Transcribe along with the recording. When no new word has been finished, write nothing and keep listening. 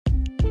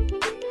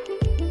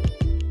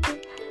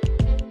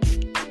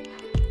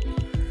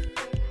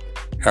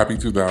Happy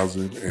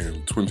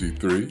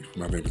 2023.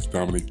 My name is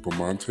Dominique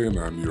Beaumonte and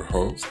I'm your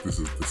host. This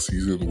is the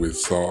Seasoned with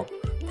Salt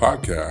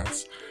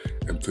podcast.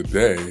 And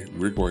today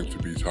we're going to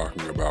be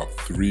talking about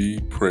 3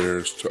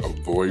 prayers to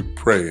avoid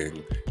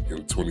praying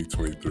in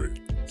 2023.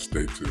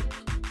 Stay tuned.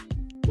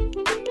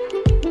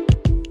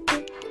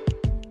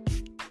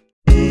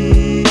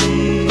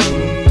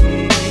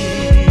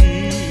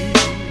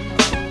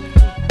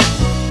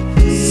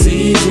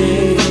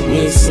 Seasoned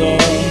with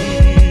salt,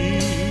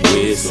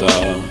 with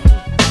salt.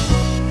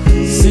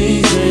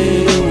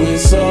 Seasoned with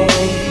salt,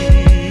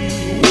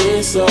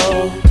 with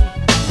salt.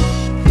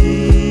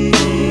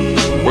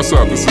 What's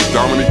up? This is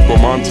Dominique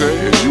Beaumonte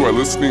and you are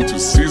listening to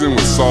Seasoned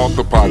with Salt,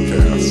 the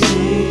podcast.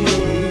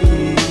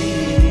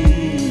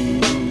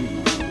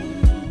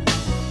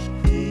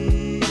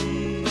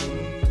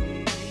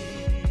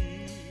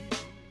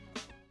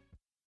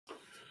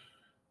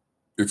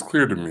 It's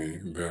clear to me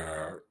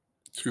that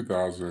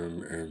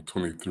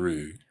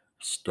 2023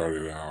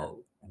 started out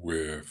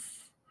with,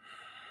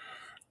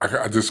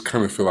 I just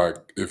kind of feel like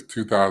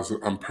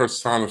I'm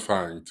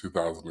personifying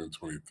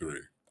 2023.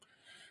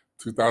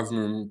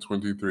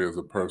 2023 as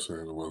a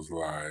person was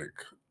like,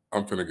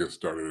 I'm finna get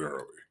started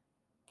early.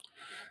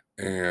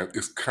 And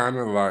it's kind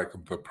of like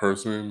the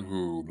person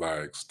who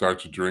like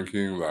starts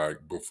drinking like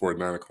before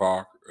 9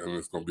 o'clock and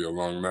it's gonna be a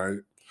long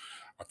night.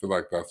 I feel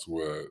like that's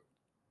what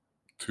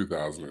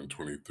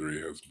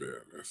 2023 has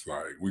been. It's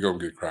like we're gonna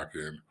get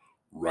cracking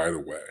right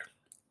away.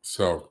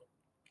 So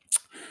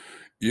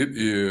it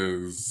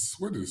is,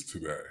 what is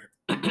today?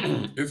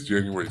 It's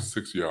January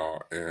 6th,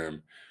 y'all,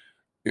 and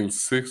in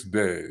 6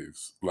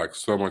 days, like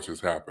so much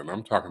has happened.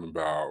 I'm talking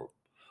about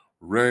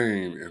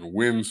rain and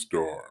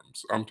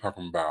windstorms. I'm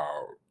talking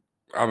about,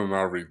 I don't know,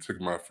 I already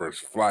took my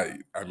first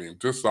flight. I mean,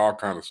 just all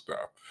kind of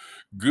stuff.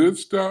 Good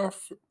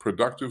stuff,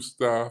 productive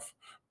stuff,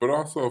 but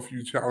also a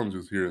few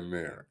challenges here and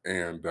there.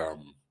 And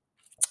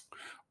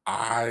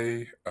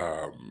I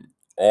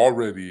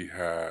already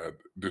had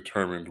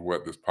determined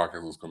what this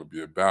podcast was going to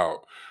be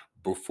about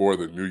before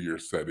the new year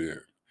set in.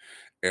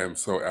 And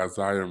so as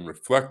I am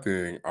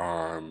reflecting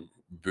on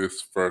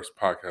this first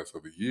podcast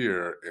of the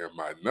year and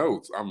my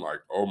notes, I'm like,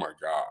 oh my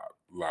God,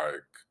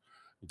 like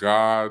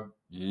God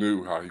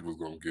knew how he was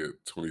going to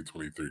get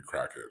 2023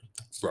 cracking.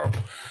 So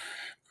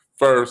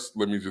first,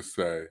 let me just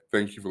say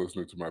thank you for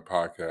listening to my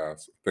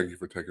podcast. Thank you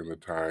for taking the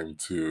time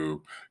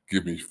to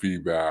give me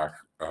feedback.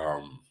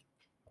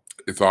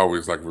 It's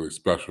always like really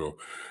special.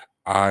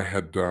 I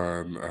had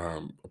done,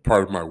 a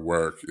part of my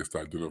work is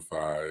to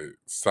identify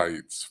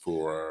sites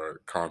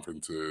for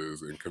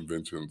conferences and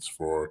conventions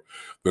for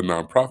the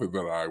nonprofit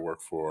that I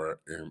work for.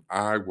 And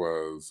I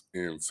was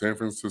in San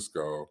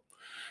Francisco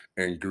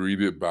and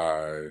greeted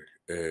by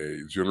a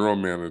general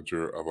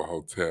manager of a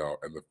hotel.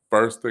 And the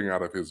first thing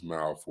out of his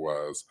mouth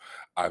was,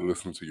 I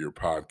listened to your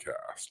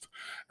podcast.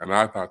 And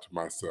I thought to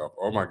myself,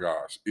 oh my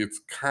gosh, it's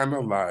kind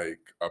of like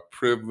a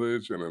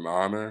privilege and an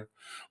honor,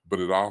 but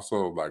it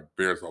also like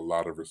bears a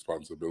lot of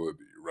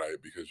responsibility, right?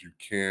 Because you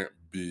can't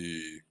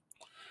be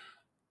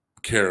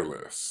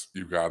careless.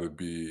 You got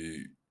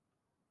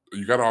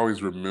to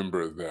always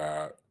remember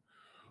that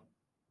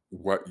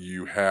what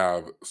you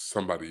have,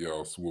 somebody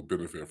else will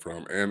benefit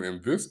from. And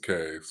in this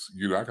case,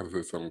 I gotta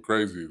say something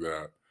crazy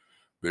that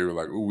they were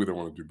like, oh, we don't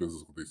want to do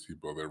business with these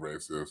people. They're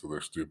racist or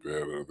they're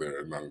stupid or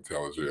they're not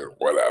intelligent,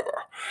 whatever.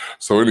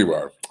 So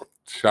anyway,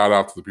 shout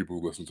out to the people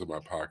who listen to my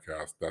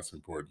podcast. That's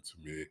important to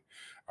me.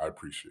 I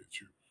appreciate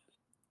you.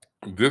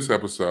 This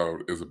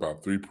episode is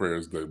about 3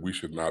 prayers that we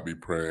should not be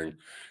praying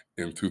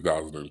in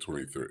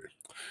 2023.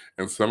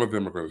 And some of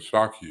them are going to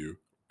shock you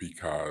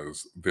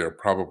because they're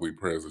probably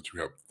prayers that you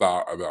have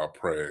thought about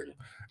praying,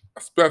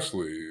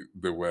 especially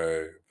the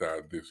way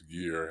that this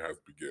year has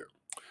begun.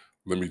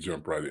 Let me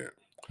jump right in.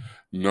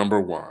 Number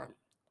 1,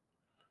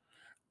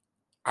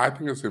 I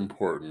think it's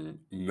important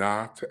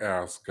not to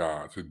ask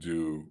God to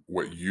do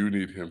what you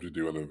need him to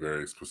do in a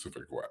very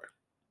specific way.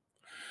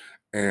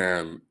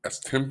 And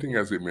as tempting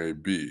as it may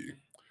be,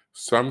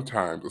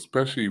 sometimes,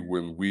 especially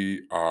when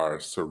we are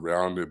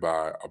surrounded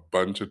by a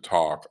bunch of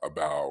talk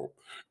about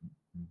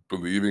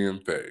believing in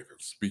faith and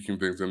speaking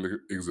things into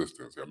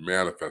existence and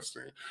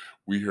manifesting,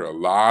 we hear a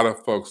lot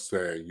of folks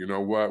saying, you know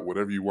what,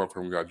 whatever you want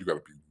from God, you got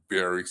to be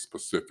very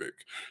specific.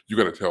 You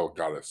got to tell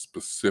God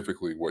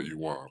specifically what you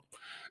want.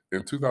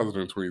 In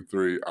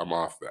 2023, I'm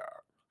off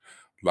that.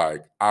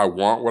 Like, I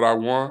want what I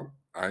want.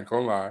 I ain't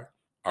gonna lie.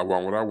 I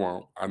want what I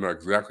want. I know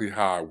exactly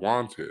how I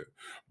want it.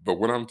 But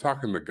when I'm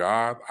talking to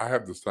God, I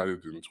have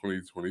decided in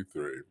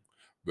 2023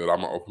 that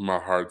I'm gonna open my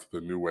heart to the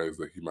new ways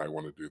that he might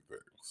want to do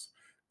things.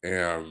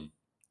 And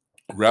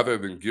rather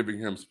than giving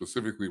him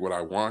specifically what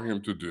I want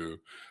him to do,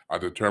 I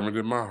determined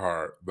in my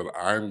heart that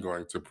I'm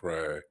going to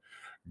pray,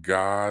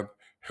 God,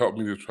 help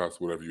me to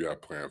trust whatever you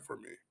have planned for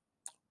me,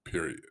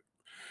 period.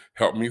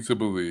 Help me to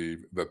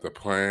believe that the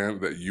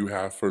plan that you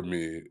have for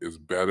me is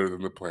better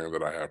than the plan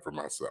that I have for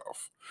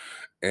myself.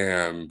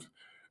 And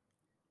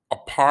a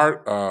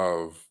part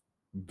of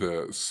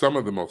some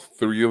of the most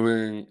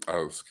thrilling,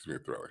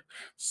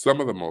 some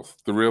of the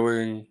most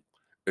thrilling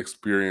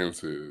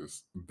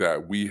experiences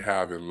that we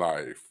have in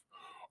life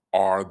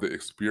are the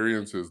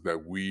experiences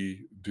that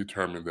we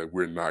determine that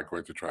we're not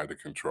going to try to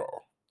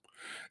control.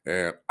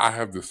 And I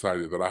have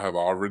decided that I have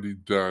already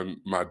done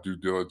my due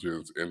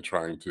diligence in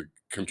trying to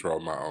control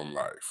my own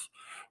life,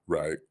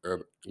 right?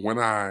 And when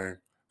I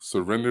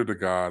surrender to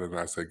God and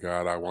I say,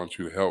 God, I want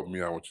you to help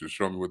me, I want you to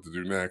show me what to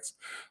do next,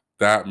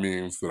 that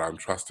means that I'm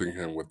trusting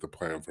Him with the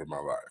plan for my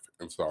life.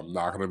 And so I'm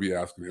not going to be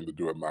asking Him to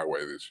do it my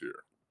way this year.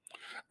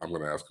 I'm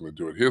going to ask Him to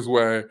do it His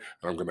way, and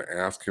I'm going to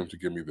ask Him to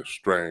give me the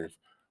strength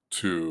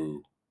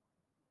to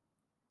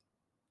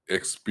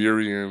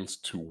experience,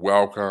 to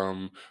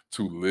welcome,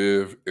 to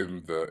live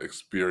in the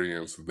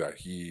experience that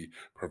He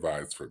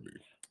provides for me.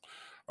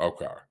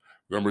 Okay.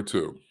 Number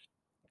two,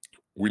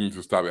 we need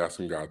to stop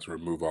asking God to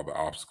remove all the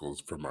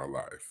obstacles from our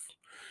life.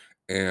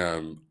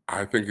 And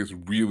I think it's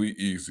really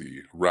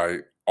easy,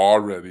 right?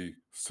 Already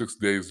 6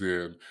 days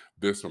in,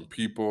 there's some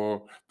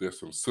people, there's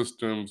some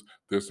systems,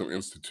 there's some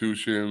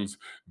institutions,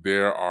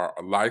 there are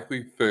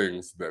likely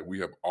things that we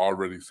have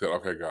already said,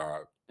 okay,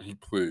 God,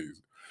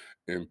 please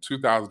in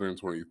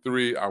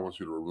 2023, I want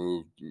you to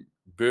remove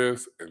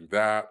this and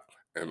that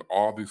and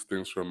all these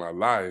things from my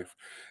life.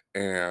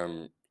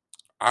 And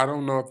I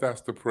don't know if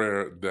that's the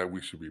prayer that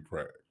we should be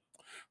praying.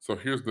 So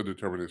here's the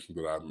determination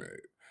that I've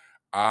made.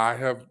 I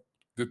have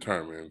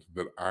determined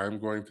that I'm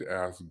going to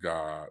ask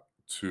God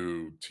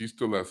to teach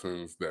the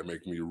lessons that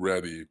make me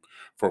ready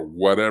for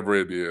whatever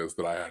it is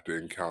that I have to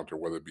encounter,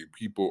 whether it be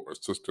people or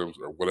systems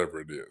or whatever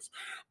it is.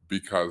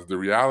 Because the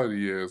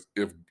reality is,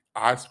 if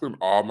I spend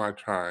all my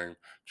time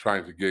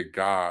trying to get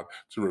God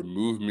to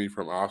remove me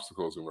from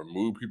obstacles and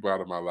remove people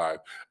out of my life,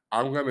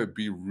 I'm going to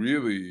be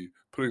really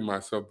putting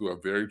myself through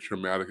a very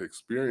traumatic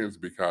experience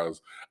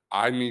because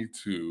I need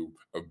to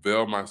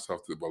avail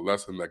myself to the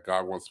lesson that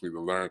God wants me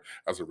to learn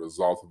as a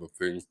result of the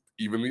things,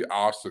 even the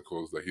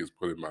obstacles that He has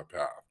put in my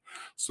path.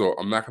 So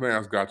I'm not going to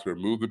ask God to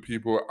remove the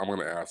people. I'm going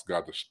to ask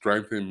God to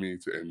strengthen me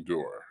to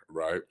endure,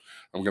 right?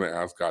 I'm going to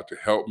ask God to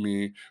help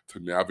me to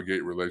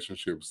navigate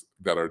relationships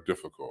that are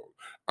difficult.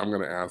 I'm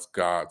going to ask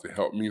God to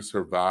help me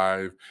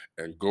survive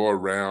and go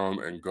around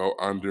and go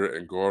under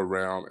and go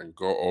around and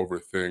go over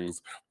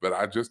things that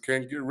I just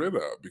can't get rid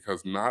of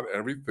because not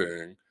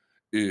everything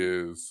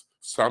is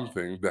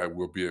something that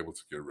we'll be able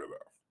to get rid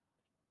of.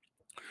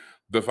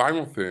 The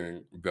final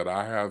thing that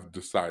I have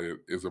decided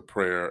is a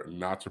prayer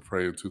not to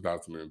pray in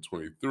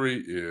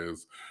 2023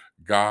 is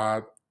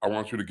God, I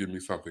want you to give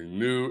me something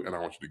new and I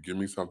want you to give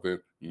me something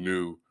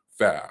new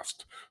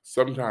fast.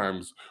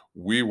 Sometimes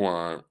we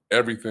want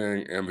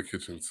everything and the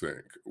kitchen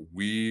sink.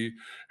 We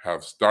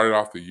have started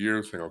off the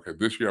year saying, okay,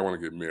 this year I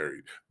want to get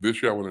married.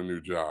 This year I want a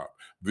new job.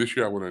 This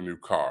year I want a new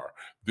car.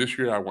 This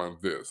year I want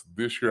this.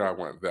 This year I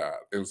want that.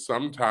 And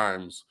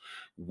sometimes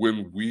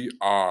when we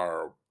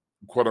are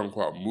quote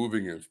unquote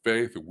moving in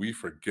faith, we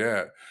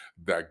forget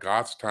that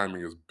God's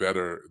timing is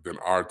better than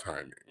our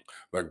timing.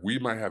 Like we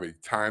might have a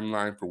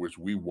timeline for which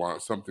we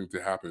want something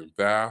to happen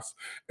fast,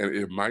 and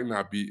it might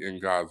not be in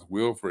God's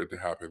will for it to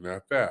happen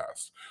that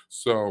fast.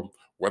 So,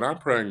 what I'm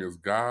praying is,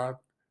 God,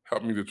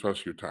 help me to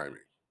trust your timing.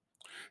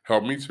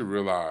 Help me to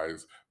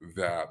realize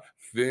that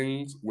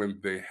things, when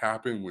they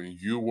happen, when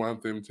you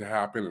want them to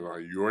happen and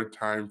on your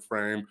time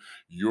frame,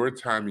 your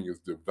timing is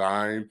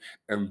divine.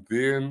 And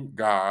then,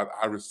 God,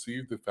 I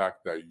receive the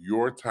fact that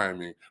your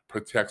timing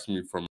protects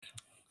me from.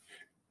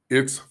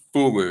 It's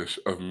foolish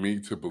of me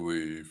to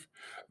believe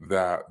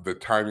that the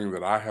timing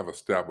that I have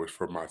established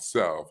for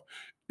myself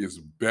is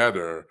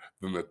better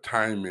than the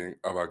timing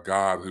of a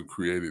God who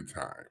created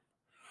time,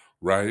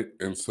 right?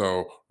 And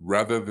so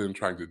rather than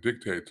trying to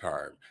dictate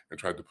time and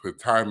trying to put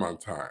time on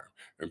time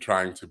and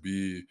trying to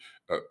be,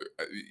 uh,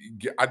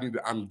 uh,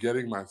 I'm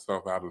getting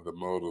myself out of the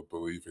mode of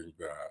believing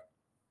that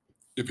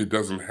if it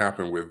doesn't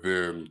happen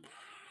within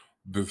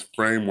this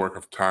framework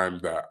of time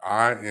that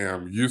I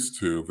am used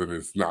to, then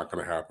it's not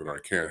going to happen or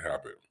it can't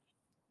happen.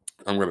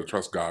 I'm going to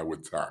trust God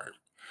with time.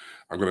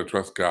 I'm going to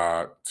trust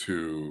God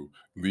to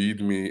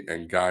lead me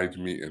and guide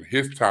me in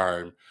His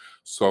time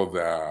so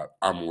that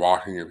I'm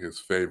walking in His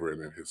favor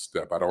and in His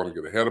step. I don't want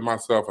to get ahead of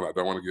myself and I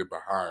don't want to get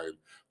behind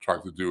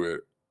trying to do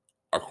it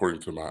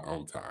according to my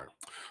own time.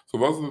 So,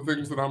 those are the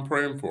things that I'm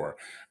praying for.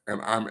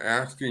 And I'm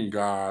asking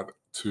God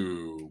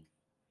to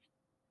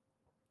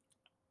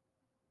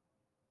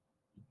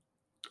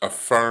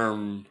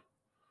affirm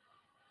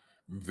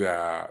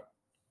that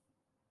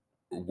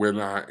when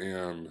I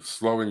am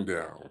slowing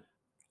down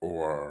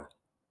or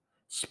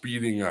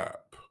speeding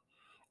up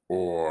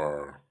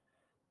or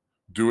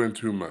doing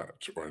too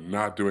much or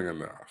not doing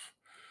enough,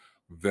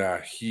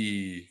 that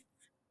He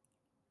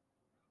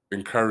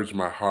encourage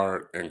my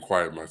heart and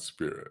quiet my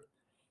spirit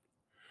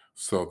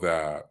so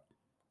that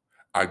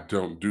I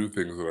don't do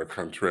things that are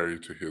contrary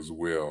to His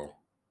will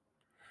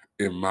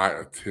in my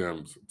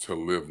attempt to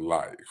live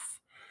life.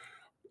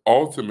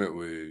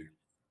 Ultimately,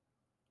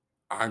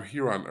 I'm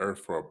here on earth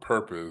for a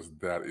purpose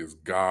that is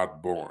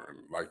God born.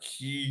 Like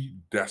He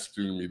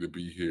destined me to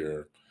be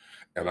here,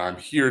 and I'm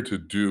here to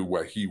do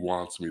what He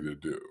wants me to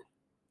do.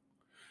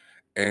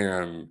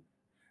 And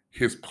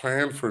His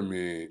plan for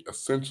me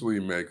essentially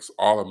makes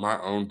all of my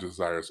own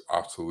desires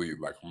obsolete.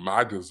 Like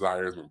my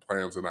desires and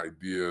plans and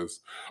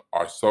ideas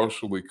are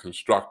socially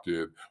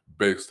constructed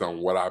based on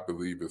what I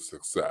believe is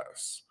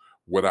success,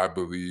 what I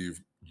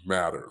believe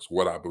matters,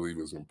 what I believe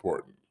is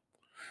important.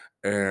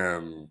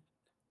 And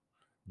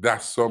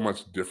that's so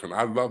much different.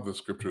 I love the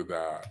scripture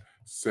that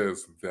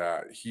says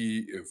that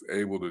he is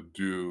able to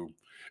do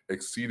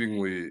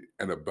exceedingly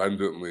and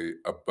abundantly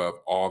above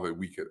all that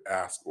we could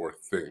ask or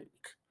think,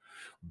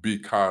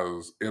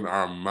 because in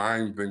our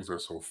mind things are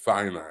so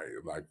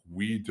finite, like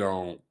we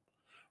don't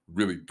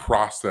really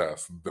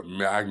process the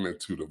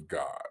magnitude of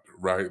God,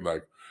 right?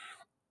 Like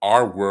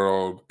our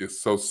world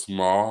is so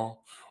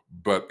small,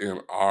 but in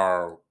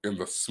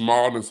the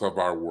smallness of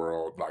our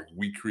world, like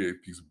we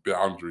create these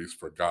boundaries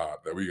for God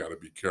that we got to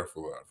be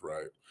careful of,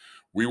 right?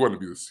 We want to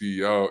be the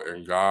CEO,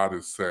 and God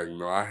is saying,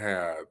 no, I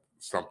had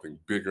something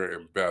bigger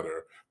and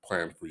better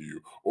planned for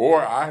you.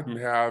 Or I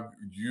didn't have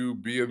you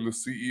being the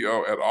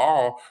CEO at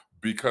all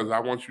because I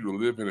want you to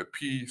live in a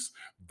peace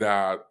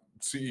that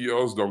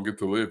CEOs don't get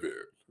to live in,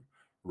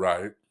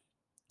 right?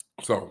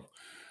 So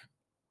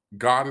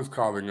God is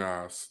calling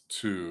us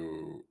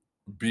to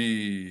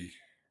be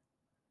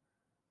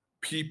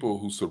people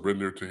who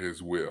surrender to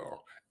his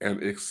will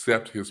and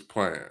accept his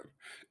plan,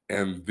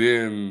 and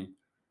then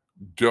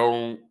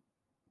don't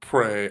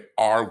pray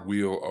our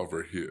will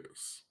over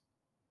his.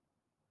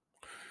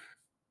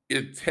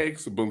 It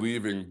takes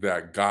believing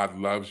that God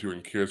loves you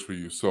and cares for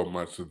you so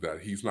much that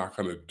he's not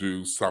going to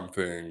do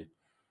something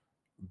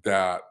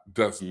that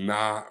does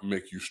not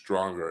make you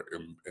stronger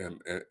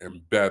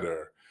and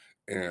better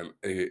and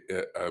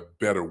a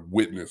better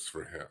witness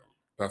for him.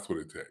 That's what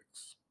it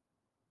takes.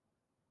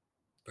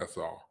 That's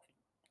all.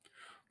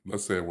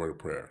 Let's say a word of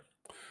prayer.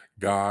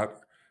 God,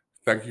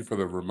 thank you for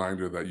the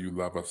reminder that you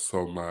love us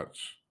so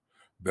much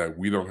that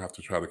we don't have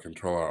to try to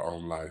control our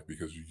own life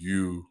because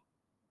you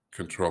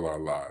control our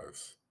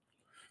lives.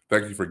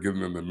 Thank you for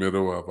getting in the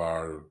middle of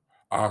our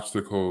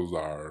obstacles,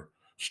 our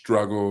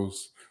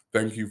struggles.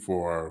 Thank you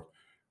for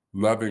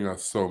loving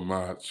us so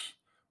much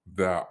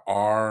that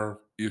our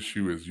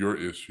issue is your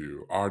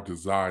issue, our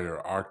desire,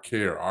 our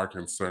care, our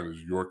concern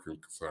is your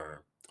concern.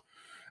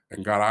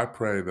 And God, I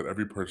pray that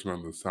every person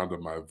on the sound of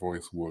my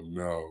voice will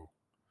know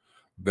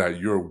that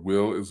your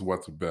will is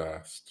what's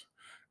best,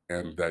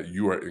 and that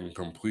you are in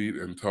complete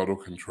and total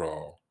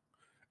control,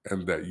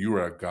 and that you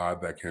are a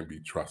God that can be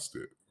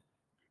trusted.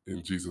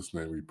 In Jesus'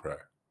 name we pray.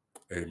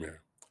 Amen.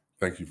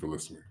 Thank you for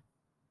listening.